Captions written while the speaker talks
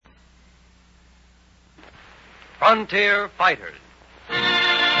Frontier Fighters.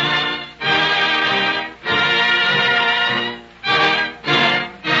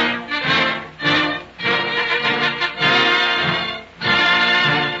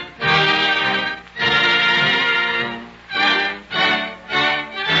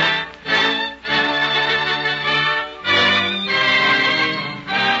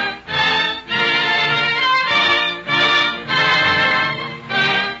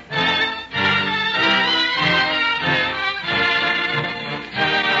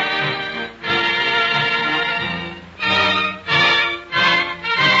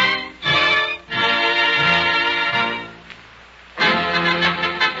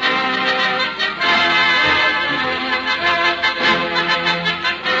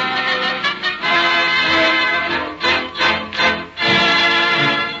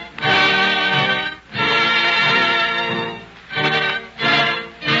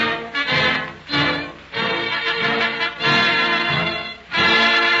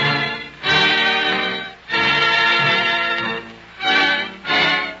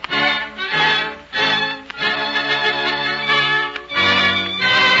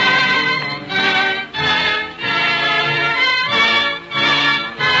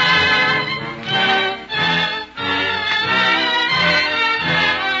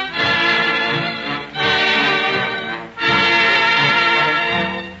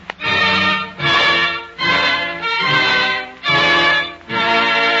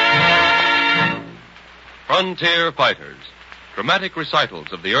 Frontier Fighters, dramatic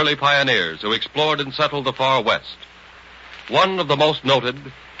recitals of the early pioneers who explored and settled the far West. One of the most noted,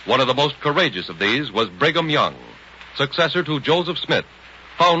 one of the most courageous of these was Brigham Young, successor to Joseph Smith,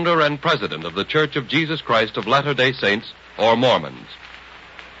 founder and president of the Church of Jesus Christ of Latter-day Saints, or Mormons.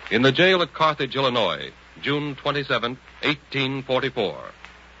 In the jail at Carthage, Illinois, June 27, 1844,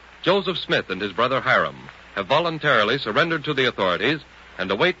 Joseph Smith and his brother Hiram have voluntarily surrendered to the authorities and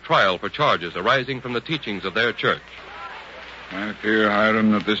await trial for charges arising from the teachings of their church. I fear,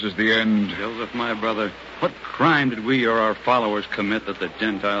 Hiram, that this is the end. Joseph, my brother, what crime did we or our followers commit that the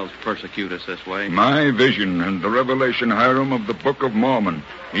Gentiles persecute us this way? My vision and the revelation, Hiram, of the Book of Mormon,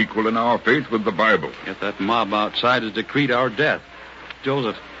 equal in our faith with the Bible. Yet that mob outside has decreed our death.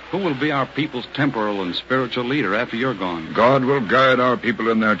 Joseph, who will be our people's temporal and spiritual leader after you're gone? God will guide our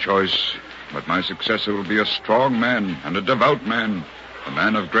people in their choice, but my successor will be a strong man and a devout man. A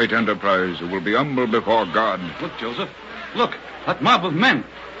man of great enterprise who will be humble before God. Look, Joseph. Look, that mob of men.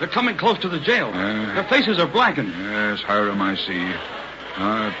 They're coming close to the jail. Their faces are blackened. Yes, Hiram, I see.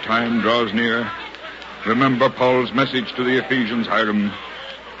 Our time draws near. Remember Paul's message to the Ephesians, Hiram.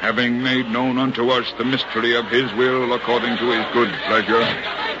 Having made known unto us the mystery of his will according to his good pleasure,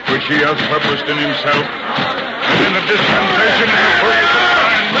 which he hath purposed in himself, and in the dispensation of the fullness of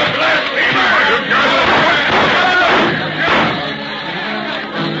time, the blasphemer of God.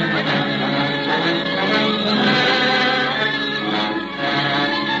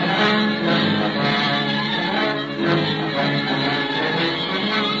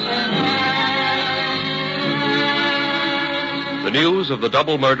 The news of the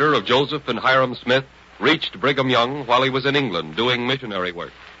double murder of Joseph and Hiram Smith reached Brigham Young while he was in England doing missionary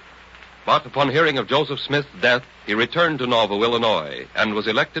work. But upon hearing of Joseph Smith's death, he returned to Nauvoo, Illinois, and was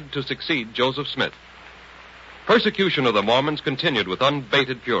elected to succeed Joseph Smith. Persecution of the Mormons continued with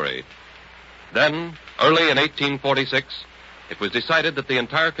unabated fury. Then, early in 1846, it was decided that the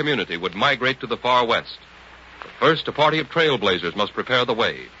entire community would migrate to the far west. But first, a party of trailblazers must prepare the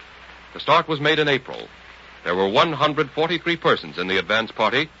way. The start was made in April. There were 143 persons in the advance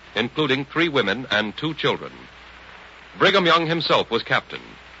party, including 3 women and 2 children. Brigham Young himself was captain.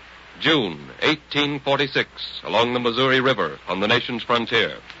 June 1846, along the Missouri River on the nation's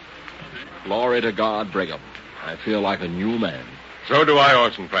frontier. Glory to God, Brigham. I feel like a new man. So do I,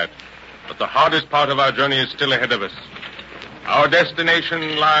 Orson Pratt. But the hardest part of our journey is still ahead of us. Our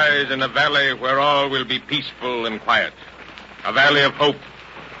destination lies in a valley where all will be peaceful and quiet. A valley of hope,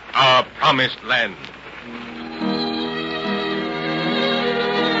 our promised land.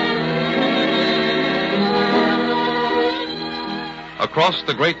 Across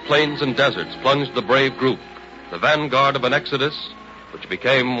the great plains and deserts plunged the brave group, the vanguard of an exodus which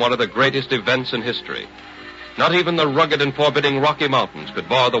became one of the greatest events in history. Not even the rugged and forbidding Rocky Mountains could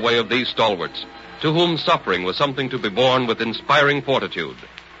bar the way of these stalwarts, to whom suffering was something to be borne with inspiring fortitude.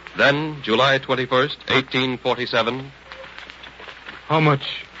 Then, July 21st, 1847... How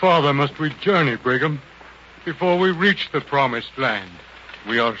much farther must we journey, Brigham, before we reach the promised land?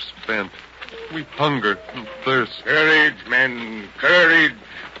 We are spent. We hunger and thirst. Courage, men, courage.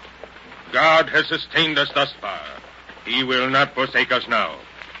 God has sustained us thus far. He will not forsake us now.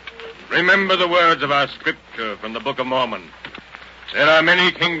 Remember the words of our scripture from the Book of Mormon. There are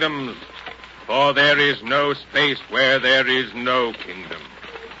many kingdoms, for there is no space where there is no kingdom.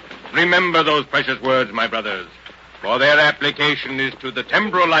 Remember those precious words, my brothers, for their application is to the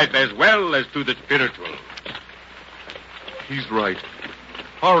temporal life as well as to the spiritual. He's right.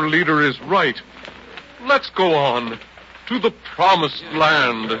 Our leader is right. Let's go on to the promised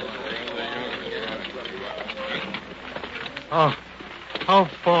land. How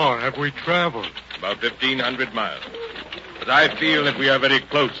far have we traveled? About 1,500 miles. But I feel that we are very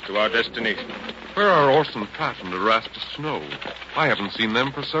close to our destination. Where are Orson Pratt and Erastus Snow? I haven't seen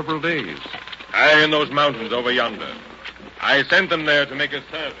them for several days. High in those mountains over yonder. I sent them there to make a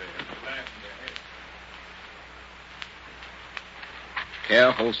survey.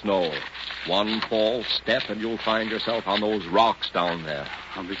 Careful, Snow. One false step and you'll find yourself on those rocks down there.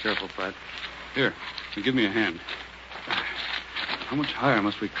 I'll be careful, Pratt. Here, you give me a hand. How much higher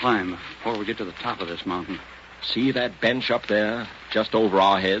must we climb before we get to the top of this mountain? See that bench up there, just over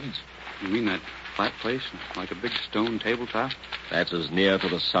our heads? You mean that flat place, like a big stone tabletop? That's as near to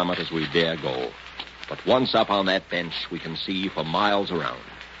the summit as we dare go. But once up on that bench, we can see for miles around.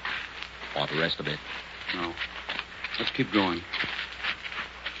 Want to rest a bit? No. Let's keep going.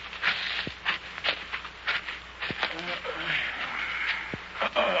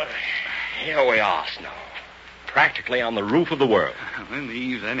 Here we are, Snow. Practically on the roof of the world. In the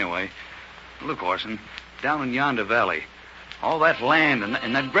eaves, anyway. Look, Orson, down in yonder valley. All that land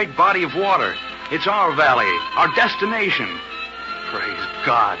and that great body of water. It's our valley, our destination. Praise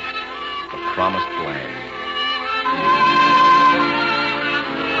God. The promised land.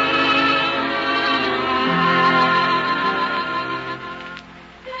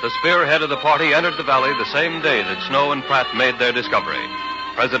 The spearhead of the party entered the valley the same day that Snow and Pratt made their discovery.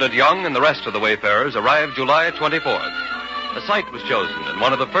 President Young and the rest of the wayfarers arrived July 24th. A site was chosen, and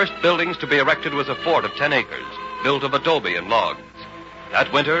one of the first buildings to be erected was a fort of 10 acres, built of adobe and logs.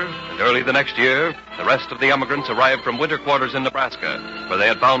 That winter, and early the next year, the rest of the emigrants arrived from winter quarters in Nebraska, where they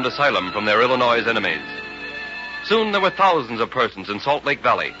had found asylum from their Illinois enemies. Soon there were thousands of persons in Salt Lake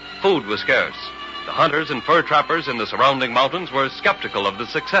Valley. Food was scarce. The hunters and fur trappers in the surrounding mountains were skeptical of the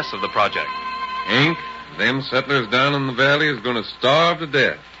success of the project. Hank, them settlers down in the valley is going to starve to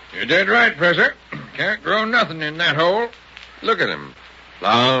death. You're dead right, Professor. Can't grow nothing in that hole. Look at 'em.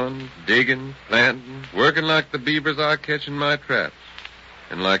 Plowing, digging, planting, working like the beavers I catch in my traps.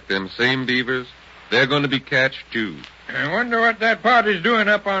 And like them same beavers, they're going to be catched, too. I wonder what that party's doing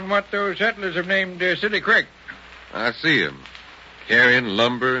up on what those settlers have named City Creek. I see 'em. Carrying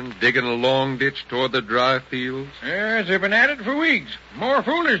lumber and digging a long ditch toward the dry fields. Yes, they've been at it for weeks. More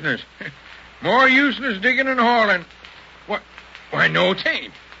foolishness. More useless digging and hauling. What? Why, no, it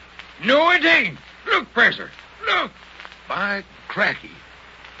ain't. No, it ain't. Look, Professor. Look. By cracky.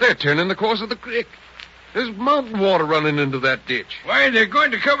 They're turning the course of the creek. There's mountain water running into that ditch. Why, they're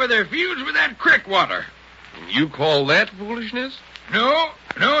going to cover their fields with that creek water. And you call that foolishness? No,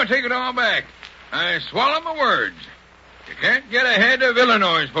 I take it all back. I swallow my words. You can't get ahead of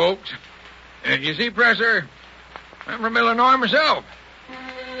Illinois, folks. You see, Professor, I'm from Illinois myself.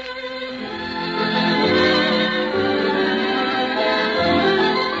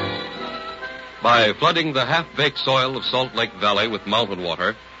 By flooding the half-baked soil of Salt Lake Valley with mountain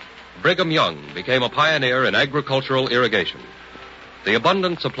water, Brigham Young became a pioneer in agricultural irrigation. The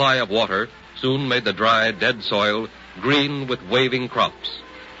abundant supply of water soon made the dry, dead soil green with waving crops.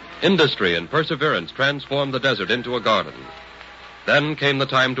 Industry and perseverance transformed the desert into a garden. Then came the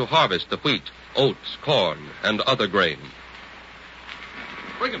time to harvest the wheat, oats, corn, and other grain.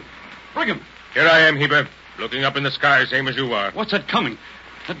 Brigham! Here I am, Heber, looking up in the sky, same as you are. What's that coming?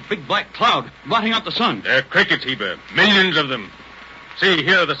 That big black cloud, blotting out the sun. They're crickets, Heber. Millions of them. See,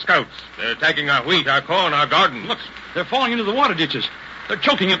 here are the scouts. They're attacking our wheat, our corn, our gardens. Look, they're falling into the water ditches. They're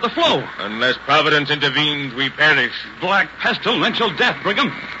choking up the flow. Unless Providence intervenes, we perish. Black pestilential death,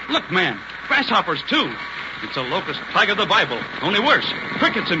 Brigham. Look, man, grasshoppers, too. It's a locust plague of the Bible, only worse.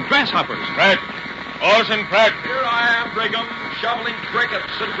 Crickets and grasshoppers. Pratt. Orson Pratt. Here I am, Brigham, shoveling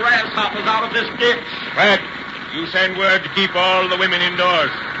crickets and grasshoppers out of this ditch. Pratt, you send word to keep all the women indoors.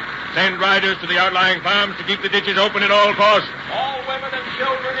 Send riders to the outlying farms to keep the ditches open at all costs. All women and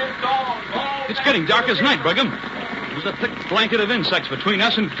children indoors. It's getting dark as night, Brigham. There's a thick blanket of insects between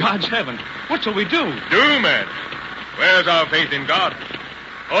us and God's heaven. What shall we do? Do, man. Where's our faith in God?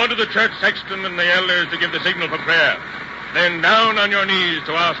 Order the church sexton and the elders to give the signal for prayer. Then down on your knees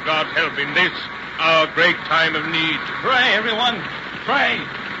to ask God's help in this, our great time of need. Pray, everyone. Pray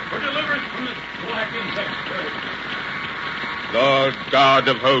for deliverance from this black insect scourge. Lord God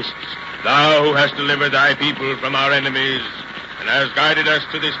of hosts, thou who hast delivered thy people from our enemies, and has guided us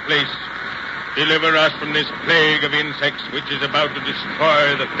to this place. Deliver us from this plague of insects which is about to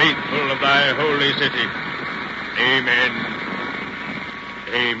destroy the faithful of thy holy city. Amen.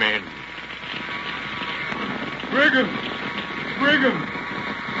 Amen. Brigham,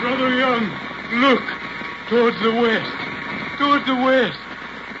 Brother Young, look, towards the west.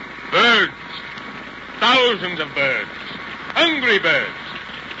 Birds. Thousands of birds. Hungry birds.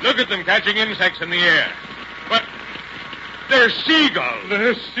 Look at them catching insects in the air. But they're seagulls.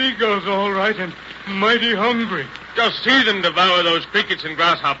 They're seagulls, all right, and mighty hungry. Just see them devour those crickets and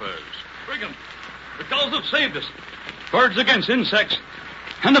grasshoppers. Brigham, the gulls have saved us. Birds against insects.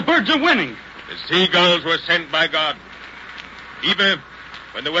 And the birds are winning. The seagulls were sent by God. Eva,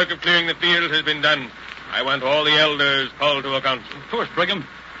 when the work of clearing the field has been done, I want all the elders called to a council. Of course, Brigham.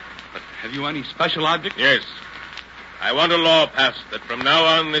 But have you any special object? Yes. I want a law passed that from now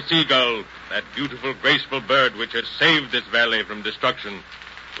on the seagull, that beautiful, graceful bird which has saved this valley from destruction,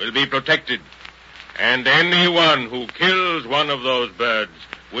 will be protected. And anyone who kills one of those birds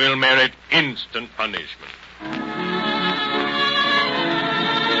will merit instant punishment.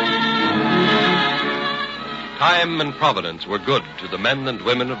 Time and providence were good to the men and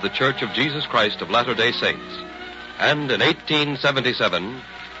women of the Church of Jesus Christ of Latter-day Saints. And in 1877,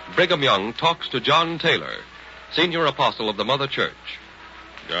 Brigham Young talks to John Taylor, senior apostle of the Mother Church.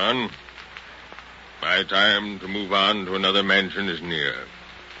 John, my time to move on to another mansion is near.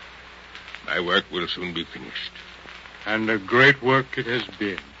 My work will soon be finished. And a great work it has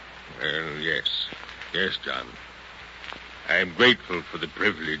been. Well, yes. Yes, John. I am grateful for the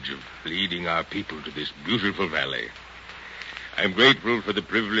privilege of leading our people to this beautiful valley. I am grateful for the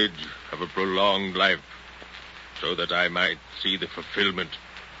privilege of a prolonged life so that I might see the fulfillment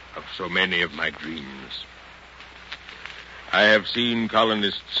of so many of my dreams. I have seen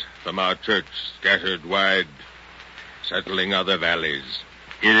colonists from our church scattered wide, settling other valleys,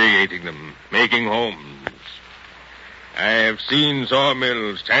 irrigating them, making homes. I have seen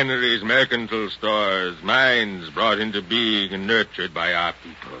sawmills, tanneries, mercantile stores, mines brought into being and nurtured by our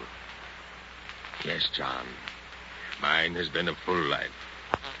people. Yes, John, mine has been a full life,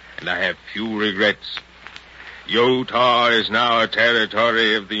 and I have few regrets. Utah is now a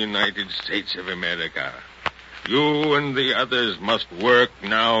territory of the United States of America. You and the others must work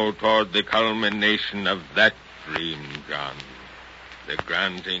now toward the culmination of that dream, John. The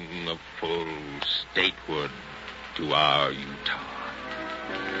granting of full statehood to our Utah.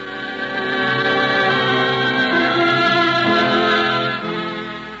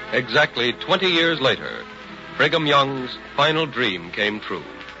 Exactly 20 years later, Brigham Young's final dream came true.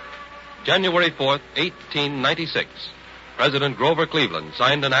 January 4th, 1896, President Grover Cleveland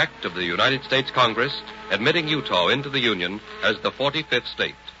signed an act of the United States Congress admitting Utah into the Union as the 45th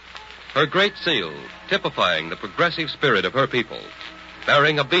state. Her great seal typifying the progressive spirit of her people,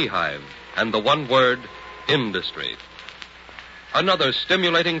 bearing a beehive and the one word, industry. Another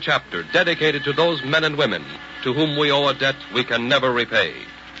stimulating chapter dedicated to those men and women to whom we owe a debt we can never repay,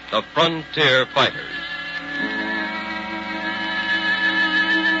 the frontier fighters.